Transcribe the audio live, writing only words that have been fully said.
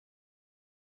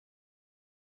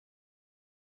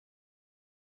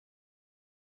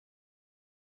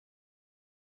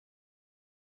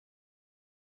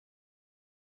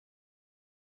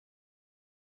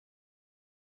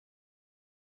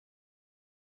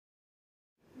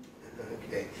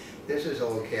This is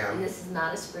Oldecam. And this is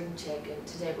not a spring check, and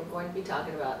today we're going to be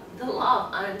talking about the law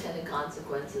of unintended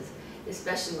consequences,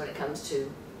 especially when it comes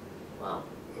to, well,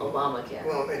 Obamacare.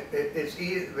 Well, it's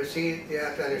easy, but see, you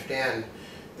have to understand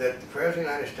that the President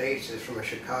of the United States is from a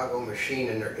Chicago machine,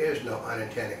 and there is no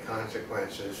unintended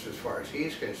consequences as far as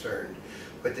he's concerned.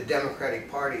 But the Democratic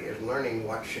Party is learning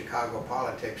what Chicago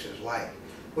politics is like,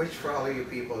 which for all of you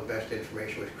people, the best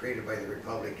information was created by the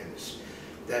Republicans.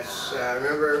 That's,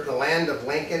 remember, the land of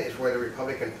Lincoln is where the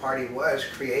Republican Party was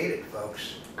created,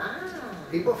 folks.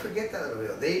 People forget that a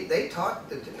little bit. They taught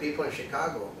the people in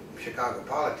Chicago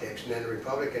politics, and then the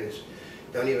Republicans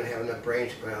don't even have enough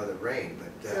brains to come out of their brain.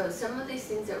 But so some of these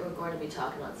things that we're going to be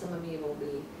talking about, some of you will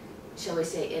be, shall we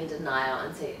say, in denial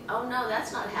and say, oh no,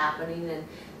 that's not happening, and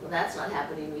well, that's not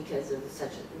happening because of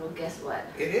such a, well, guess what?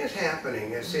 It is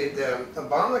happening. You see, the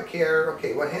Obamacare,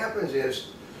 okay, what happens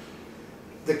is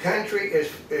the country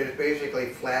is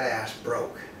basically flat-ass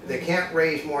broke. They can't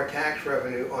raise more tax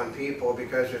revenue on people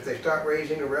because if they start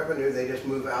raising the revenue, they just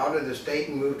move out of the state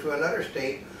and move to another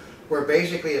state where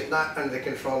basically it's not under the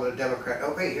control of the Democrat.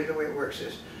 Okay, here's the way it works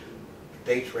is,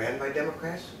 states ran by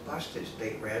Democrats, busted.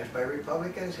 State ran by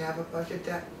Republicans have a budget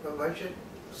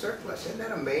surplus. Isn't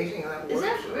that amazing how that works? Is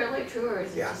that really true, or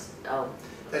is it just, oh?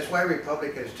 That's why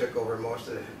Republicans took over most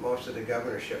of the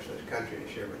governorships in this country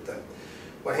this year. But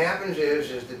what happens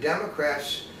is the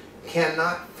Democrats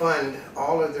cannot fund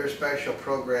all of their special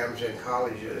programs in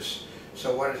colleges.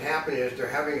 So what has happened is they're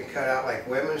having to cut out like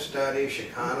women's studies,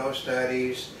 Chicano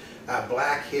studies,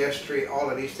 Black history. All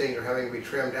of these things are having to be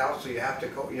trimmed out. So you have to,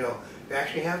 you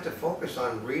actually have to focus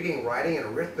on reading, writing, and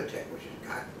arithmetic, which is,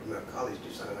 God, colleges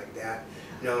do something like that.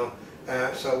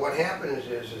 So what happens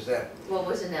is that... What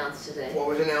was announced today? What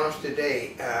was announced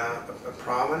today, a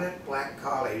prominent black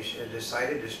college has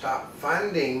decided to stop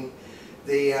funding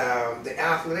the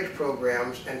athletics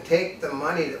programs and take the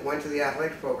money that went to the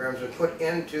athletics programs and put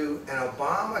into an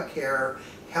Obamacare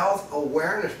health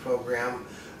awareness program,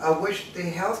 which the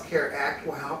Health Care Act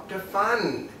will help to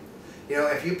fund.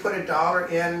 If you put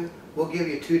 $1 in, we'll give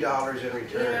you $2 in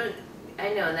return.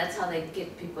 I know, and that's how they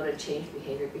get people to change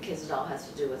behavior, because it all has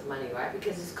to do with money, right?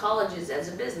 Because as colleges, as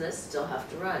a business, still have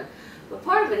to run. But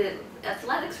part of it is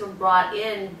athletics were brought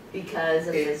in because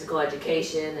of physical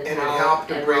education and health, it helped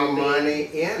to bring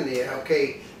well-being. money in.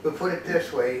 Okay, we'll put it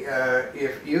this way.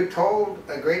 If you told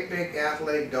a great big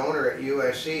athletic donor at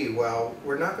USC, well,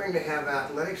 we're not going to have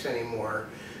athletics anymore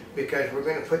because we're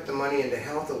going to put the money into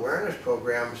health awareness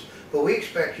programs, but we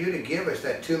expect you to give us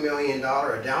that $2 million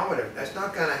endowment. That's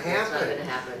not going to happen. That's not going to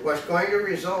happen. What's going to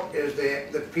result is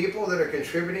the people that are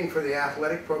contributing for the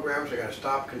athletic programs are going to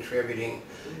stop contributing,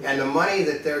 and the money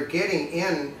that they're getting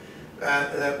in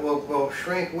that will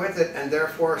shrink with it, and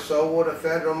therefore so will the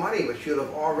federal money, which you'll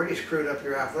have already screwed up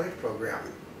your athletic program.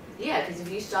 Yeah, because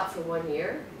if you stop for 1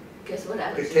 year, guess what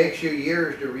happens? It takes you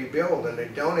years to rebuild, and the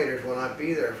donators will not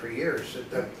be there for years.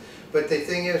 But the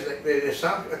thing is, that it is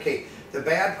okay. The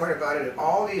bad part about it is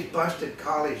all these busted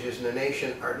colleges in the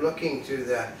nation are looking to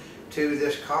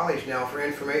this college now for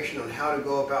information on how to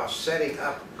go about setting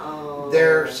up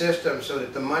their system so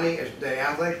that the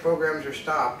athletic programs are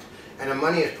stopped and the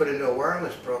money is put into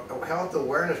health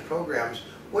awareness programs,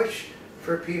 which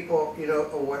for people,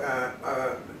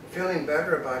 feeling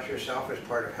better about yourself is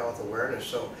part of health awareness.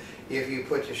 So if you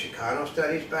put the Chicano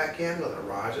studies back in, the La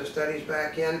Raza studies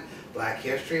back in, Black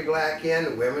history back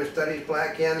in, women's studies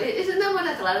back in. Isn't that what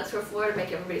athletics were for, to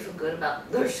make everybody feel good about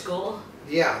their school?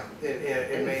 Yeah,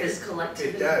 and physical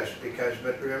activity. It does,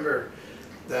 but remember,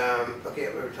 okay,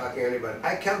 we were talking earlier about,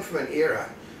 I come from an era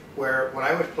where when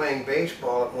I was playing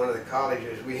baseball at one of the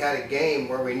colleges, we had a game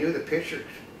where we knew the pitcher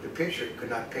could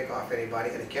not pick off anybody,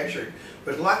 and the catcher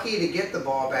was lucky to get the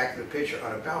ball back to the pitcher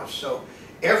on a bounce. So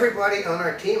everybody on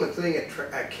our team, including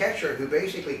a catcher who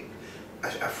basically, a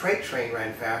freight train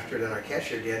ran faster than our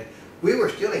catcher did, we were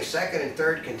stealing second and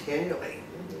third continually.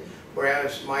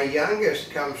 Whereas my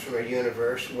youngest comes from a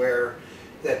universe where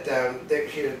she was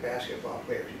a basketball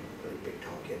player, she's a really big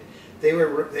tall kid. They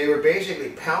were basically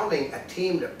pounding a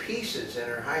team to pieces in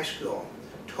her high school,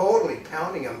 totally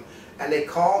pounding them. And they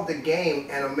called the game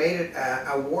and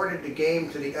awarded the game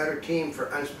to the other team for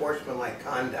unsportsmanlike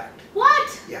conduct.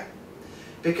 What? Yeah.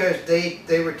 Because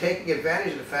they were taking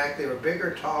advantage of the fact they were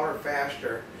bigger, taller,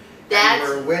 faster, and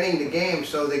were winning the game,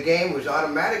 so the game was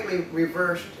automatically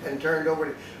reversed and turned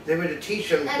over. They were to teach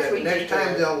them that next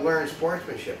time they'll learn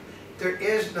sportsmanship. There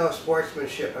is no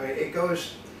sportsmanship. I mean, it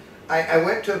goes... I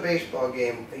went to a baseball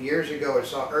game years ago and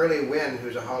saw Early Wynn,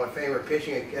 who's a Hall of Famer,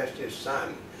 pitching against his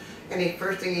son. And the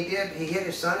first thing he did, he hit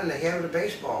his son in the head with a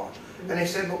baseball. And they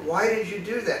said, but why did you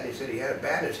do that? And he said he had a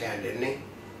bat in his hand, didn't he?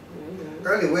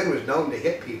 Early Wynn was known to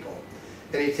hit people.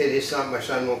 And he said, my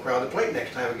son won't crowd the plate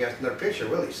next time against another pitcher,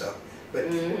 will he? So, but,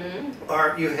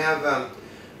 or you have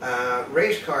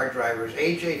race car drivers.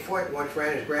 A.J. Foyt once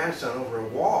ran his grandson over a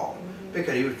wall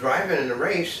because he was driving in a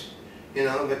race, you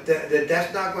know, but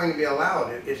that's not going to be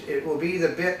allowed. It will be the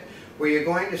bit where you're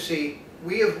going to see,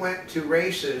 we have went to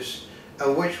races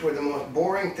which were the most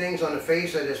boring things on the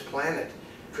face of this planet.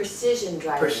 Precision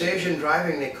driving. Precision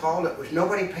driving, they called it, which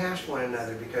nobody passed one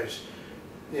another because,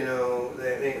 you know,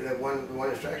 the one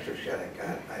instructor said,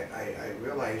 I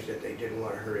realized that they didn't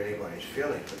want to hurt anybody's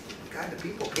feelings, but God, the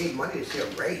people paid money to see a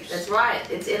race. That's right.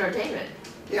 It's entertainment.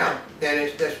 Yeah,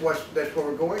 and that's what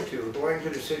we're going to. We're going to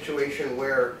the situation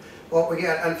where, well, we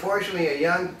got, unfortunately, a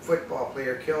young football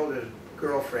player killed his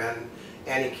girlfriend,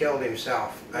 and he killed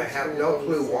himself. I have no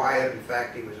clue why. In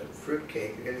fact, he was a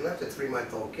fruitcake because he left a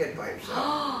 3-month-old kid by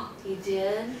himself. He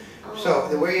did? Oh. So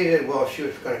the way he did, well, she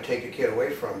was going to take the kid away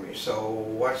from me. So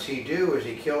what's he do is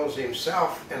he kills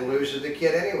himself and loses the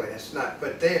kid anyway. That's not,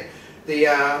 but the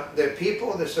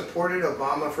people that supported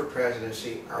Obama for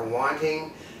presidency are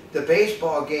wanting the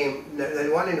baseball game,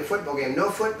 they're wanting the football game.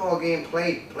 No football game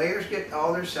played. Players get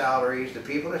all their salaries, the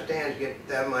people in the stands get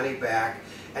that money back,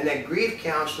 and that grief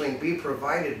counseling be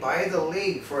provided by the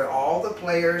league for all the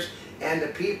players and the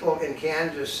people in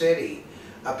Kansas City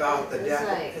about the death.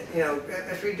 Right. You know,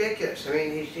 that's ridiculous. I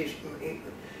mean,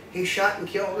 he shot and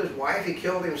killed his wife. He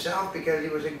killed himself because he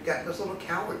was a gutless little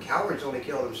coward. Cowards only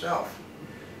kill themselves.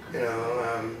 You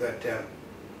know,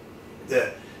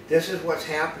 this is what's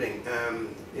happening.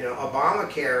 You know,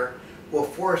 Obamacare will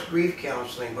force grief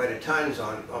counseling by the tons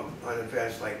on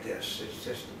events like this. It's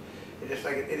just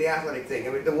like the athletic thing.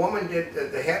 I mean, the woman did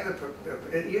the head of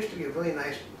it used to be a really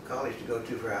nice college to go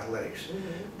to for athletics,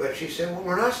 but she said, well,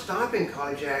 we're not stopping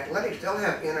college athletics. They'll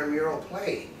have intramural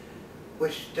play,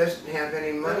 which doesn't have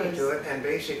any money to it, and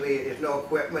basically there's no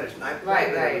equipment. It's not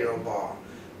playing intramural ball.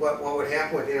 What would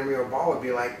happen with intramural ball would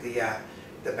be like the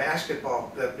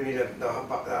basketball, the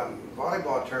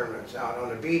volleyball tournaments out on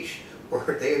the beach,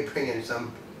 where they would bring in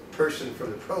some person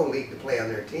from the pro league to play on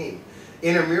their team.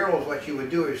 Intramurals, what you would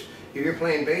do is, if you're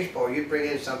playing baseball, you'd bring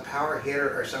in some power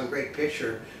hitter or some great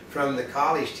pitcher from the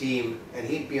college team, and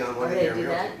he'd be on one of the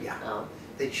intramurals. Yeah,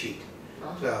 they cheat.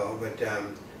 So, but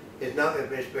it's not.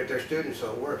 But they're students,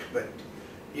 so it works. But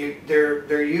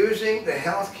they're using the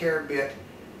healthcare bit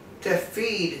to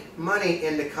feed money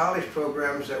into college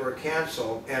programs that were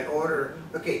canceled in order.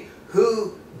 Okay,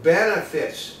 who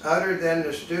benefits other than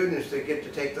the students that get to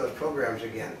take those programs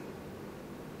again?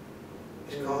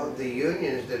 It's called the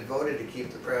unions that voted to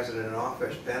keep the president in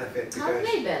office benefit. Because, how do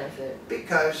they benefit?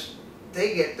 Because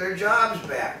they get their jobs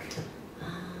back.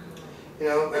 You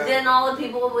know, but then all the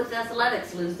people with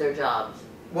athletics lose their jobs.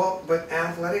 Well, but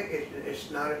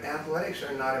athletics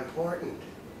are not important.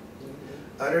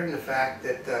 Other than the fact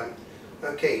that,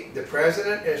 okay, the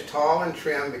president is tall and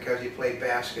trim because he played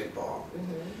basketball.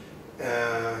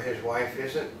 His wife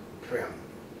isn't trim.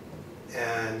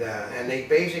 And they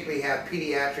basically have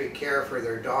pediatric care for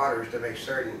their daughters to make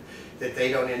certain that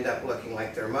they don't end up looking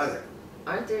like their mother.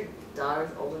 Aren't their daughters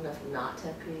old enough not to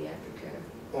have pediatric care?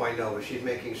 Oh, I know, but she's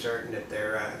making certain that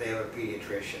they have a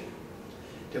pediatrician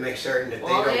to make certain that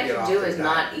well, they don't get off all they have the to do is diet.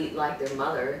 not eat like their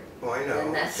mother. Oh, I know.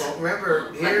 And that's well,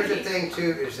 remember, here's the thing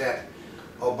too, is that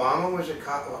Obama was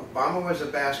a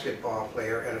basketball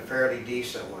player and a fairly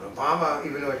decent one. Obama,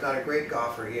 even though he's not a great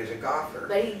golfer, he is a golfer.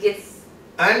 But he gets...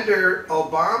 Under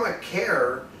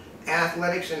Obamacare,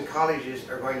 athletics and colleges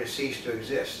are going to cease to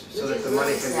exist so that the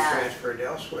money can be transferred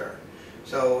elsewhere.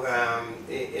 So,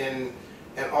 and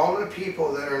all of the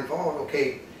people that are involved,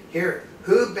 okay, here,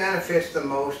 who benefits the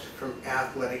most from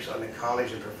athletics on the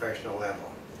college and professional level?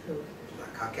 Who? It's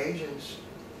not Caucasians.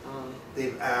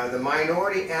 The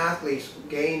minority athletes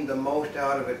gain the most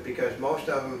out of it because most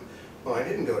of them, well, I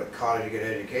didn't go to college to get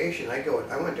an education. I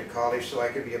went to college so I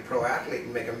could be a pro athlete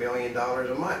and make $1 million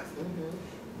a month.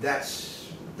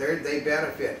 They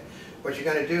benefit. What you're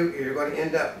going to do is you're going to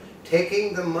end up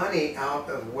taking the money out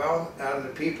of the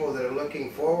people that are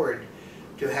looking forward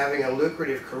to having a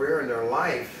lucrative career in their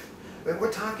life. But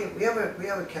we're talking. We have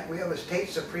a state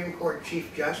Supreme Court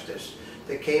Chief Justice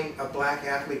that came, a black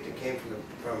athlete that came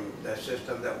from that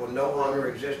system that will no longer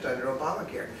exist under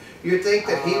Obamacare. You'd think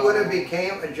that he would have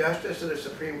became a justice of the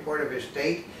Supreme Court of his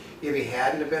state if he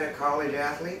hadn't have been a college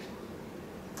athlete?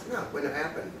 No, it wouldn't have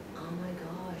happened. Oh my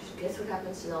gosh, guess what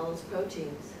happens to all those pro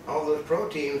teams? All those pro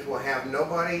teams will have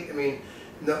nobody, I mean,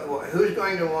 no, who's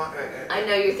going to want... I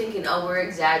know you're thinking, oh, we're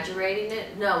exaggerating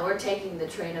it. No, we're taking the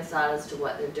train of thought as to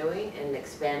what they're doing and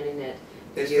expanding it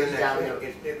years down the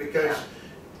road. Because...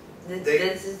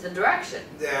 This is the direction.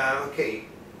 Yeah, okay.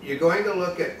 you're going to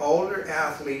look at older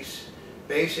athletes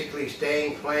basically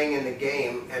playing in the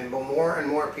game, and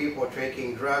more people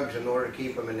taking drugs in order to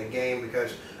keep them in the game,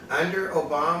 because under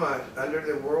Obama, under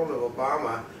the world of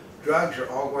Obama, drugs are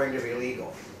all going to be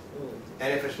legal.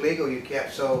 And if it's legal, you can't.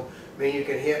 So I mean, you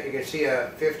can see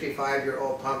a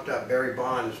 55-year-old pumped up Barry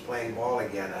Bonds playing ball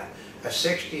again, a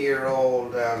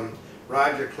 60-year-old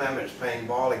Roger Clemens playing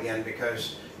ball again,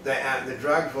 because the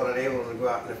drugs will enable them to go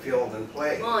out in the field and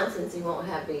play. Well, and since he won't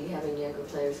be having younger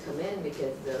players come in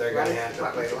because they're going to have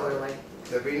to play longer.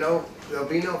 There'll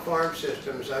be no farm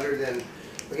systems other than,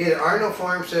 okay, there are no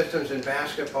farm systems in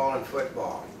basketball and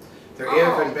football. There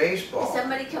is in baseball. Is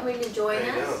somebody coming to join us?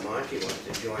 I know, Monty wants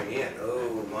to join in.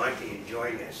 Oh, Monty,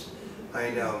 join us.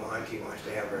 I know, Monty wants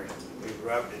to have her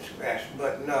rubbed and scratched,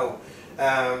 but no.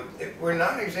 We're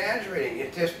not exaggerating.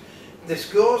 It's just, the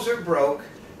schools are broke.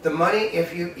 The money,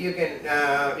 if you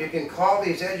can call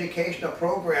these educational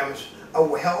programs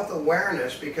a health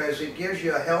awareness, because it gives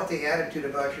you a healthy attitude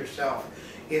about yourself.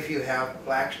 If you have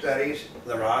black studies,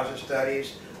 La Raza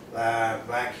studies,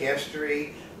 black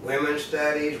history, women's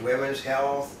studies, women's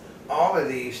health, all of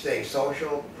these things,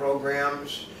 social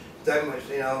programs,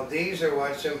 these are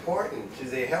what's important to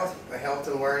the health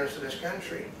and awareness of this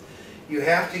country. You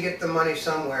have to get the money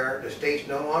somewhere. The states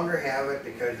no longer have it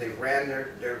because they've ran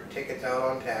their tickets out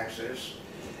on taxes,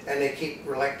 and they keep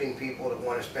electing people that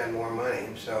want to spend more money.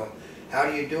 So how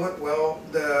do you do it? Well,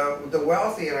 the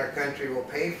wealthy in our country will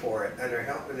pay for it, and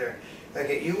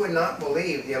like, you would not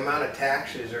believe the amount of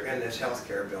taxes are in this health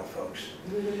care bill, folks.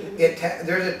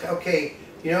 Okay,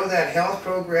 you know that health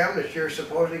program that you're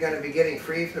supposedly going to be getting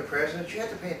free from the president? You have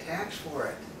to pay a tax for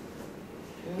it.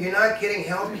 You're not getting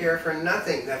health care for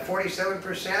nothing. That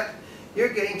 47%,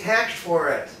 you're getting taxed for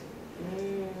it.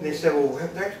 And they said, well,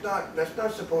 that's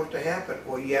not supposed to happen.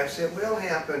 Well, yes, it will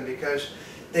happen, because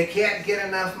they can't get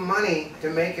enough money to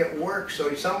make it work.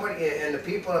 So somebody, and the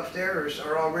people upstairs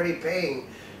are already paying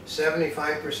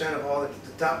 75% of all the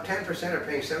top 10% are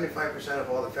paying 75% of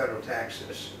all the federal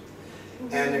taxes.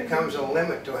 And there comes a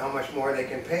limit to how much more they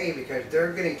can pay, because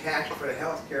they're getting taxed for the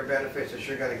health care benefits that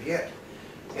you're going to get.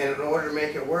 And in order to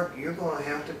make it work, you're going to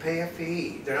have to pay a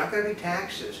fee. They're not going to be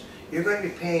taxes. You're going to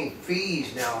be paying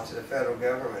fees now to the federal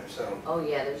government. So. Oh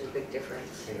yeah, there's a big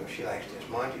difference. You know, she likes this.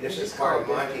 Monty, this is part of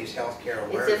Monty's health care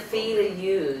awareness. It's a fee to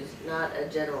use, not a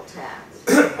general tax.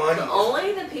 So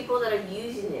only the people that are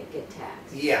using it get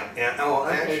taxed. Yeah. Oh,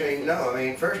 actually, no. I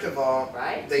mean, first of all,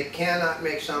 right? They cannot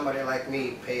make somebody like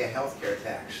me pay a health care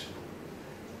tax,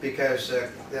 because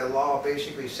the law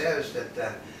basically says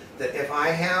that if I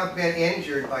have been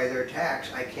injured by their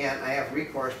tax, I have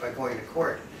recourse by going to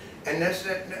court. And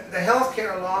the health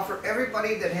care law for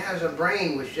everybody that has a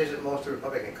brain, which isn't most of the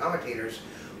Republican commentators,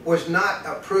 was not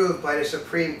approved by the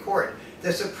Supreme Court.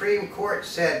 The Supreme Court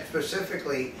said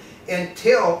specifically,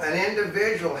 until an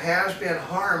individual has been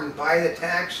harmed by the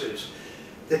taxes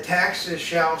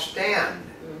shall stand.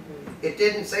 It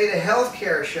didn't say the health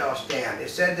care shall stand. It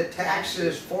said the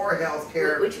taxes for health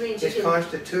care is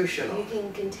constitutional. You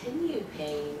can continue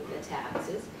paying the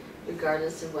taxes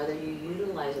regardless of whether you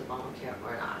utilize Obamacare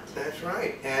or not. That's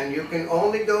right. And you can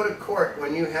only go to court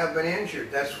when you have been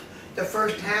injured. The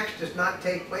first tax does not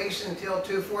take place until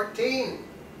 214.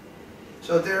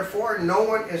 So therefore, no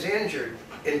one is injured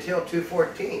until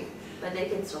 214. But they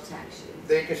can still tax you.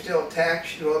 They can still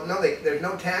tax you. Well, no, there's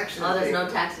no taxes. Oh, there's no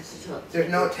taxes to take. There's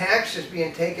no taxes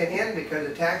being taken in, because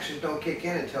the taxes don't kick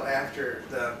in until after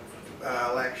the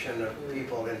election of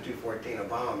people in 214.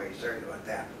 Obama made certain about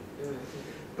that.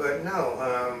 But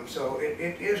no, so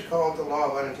it is called the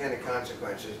law of unintended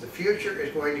consequences. The future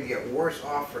is going to get worse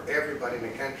off for everybody in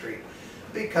the country,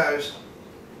 because,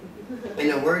 in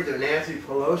the words of Nancy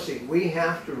Pelosi, we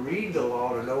have to read the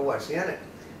law to know what's in it.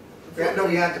 No,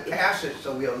 we have to pass it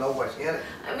so we'll know what's in it.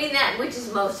 I mean, which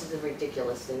is most of the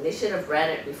ridiculous thing. They should have read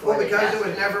it before. Well, because it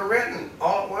was never written.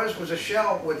 All it was a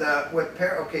shell with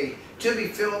to be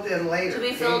filled in later. To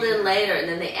be filled in later, and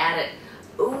then they added,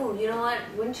 ooh, you know what?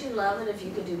 Wouldn't you love it if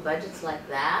you could do budgets like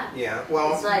that? Yeah,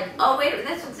 well. It's like, oh wait,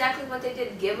 that's exactly what they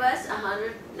did. Give us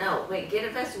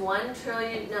give us $1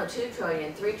 trillion, no, $2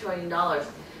 trillion, $3 trillion,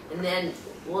 and then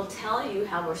we'll tell you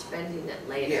how we're spending it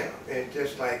later. Yeah, it's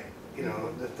just like, you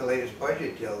know, the latest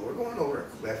budget deal. We're going over a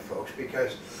cliff, folks,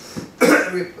 because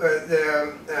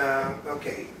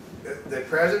the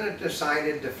president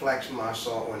decided to flex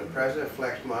muscle. When the president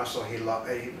flexed muscle,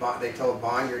 they told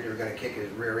Bonnier they were going to kick his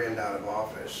rear end out of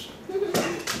office. And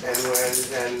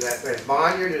when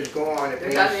Bonnier is gone,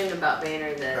 they're talking about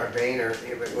Boehner.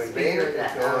 When Boehner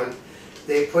is gone,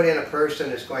 they put in a person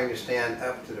that's going to stand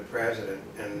up to the president,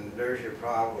 and there's your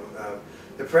problem.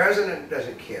 The president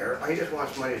doesn't care. He just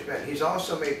wants money to spend. He's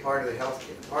also made part of the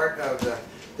part of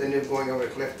the new going over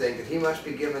the cliff thing that he must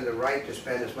be given the right to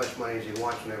spend as much money as he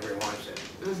wants whenever he wants it,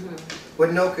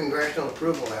 with no congressional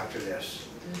approval after this.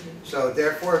 So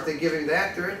therefore, if they give him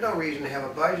that, there is no reason to have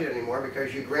a budget anymore,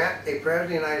 because you grant a president of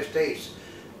the United States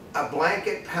a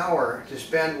blanket power to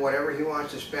spend whatever he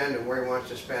wants to spend and where he wants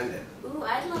to spend it. Ooh,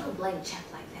 I'd love a blank check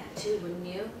like that too, wouldn't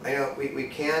you? I know, we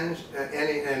can,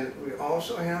 and we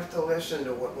also have to listen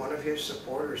to what one of his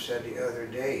supporters said the other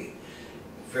day,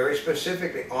 very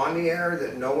specifically on the air,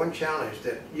 that no one challenged,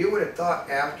 that you would have thought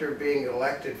after being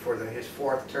elected for his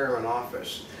 4th term in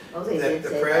office, that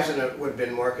the president would have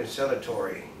been more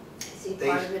conciliatory. See,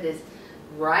 part of it is,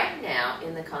 right now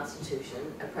in the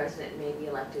Constitution, a president may be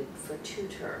elected for 2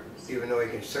 terms. Even though he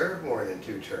can serve more than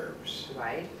 2 terms.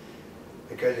 Right.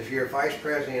 Because if you're vice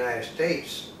president of the United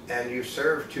States and you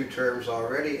served 2 terms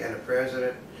already, and a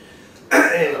president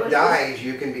dies,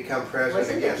 you can become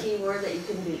president again. Wasn't the key word that you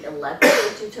can be elected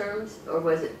for 2 terms, or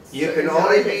was it? You can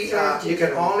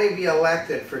only be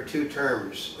elected for 2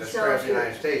 terms as president of the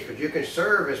United States, but you can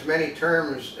serve as many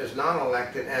terms as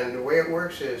non-elected. And the way it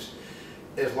works is,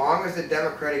 as long as the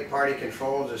Democratic Party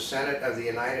controls the Senate of the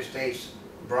United States,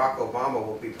 Barack Obama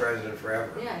will be president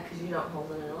forever. Yeah, because you don't hold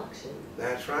an election.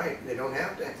 That's right. They don't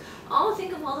have to. Oh,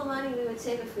 think of all the money we would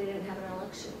save if we didn't have an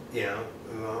election. Yeah,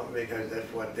 well, because that's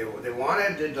what they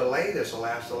wanted to delay this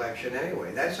last election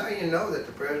anyway. That's how you know that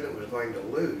the president was going to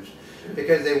lose,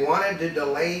 because they wanted to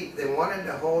delay. They wanted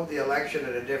to hold the election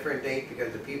at a different date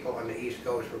because the people on the East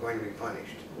Coast were going to be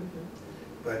punished.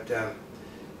 But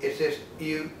it's just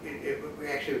we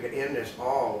actually could end this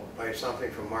all by something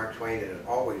from Mark Twain that it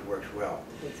always works well.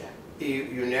 Exactly.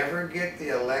 You never get the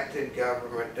elected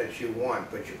government that you want,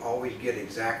 but you always get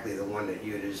exactly the one that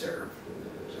you deserve.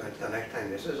 So until next time,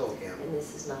 this is Oldecam. And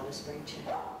this is not a spring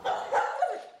check.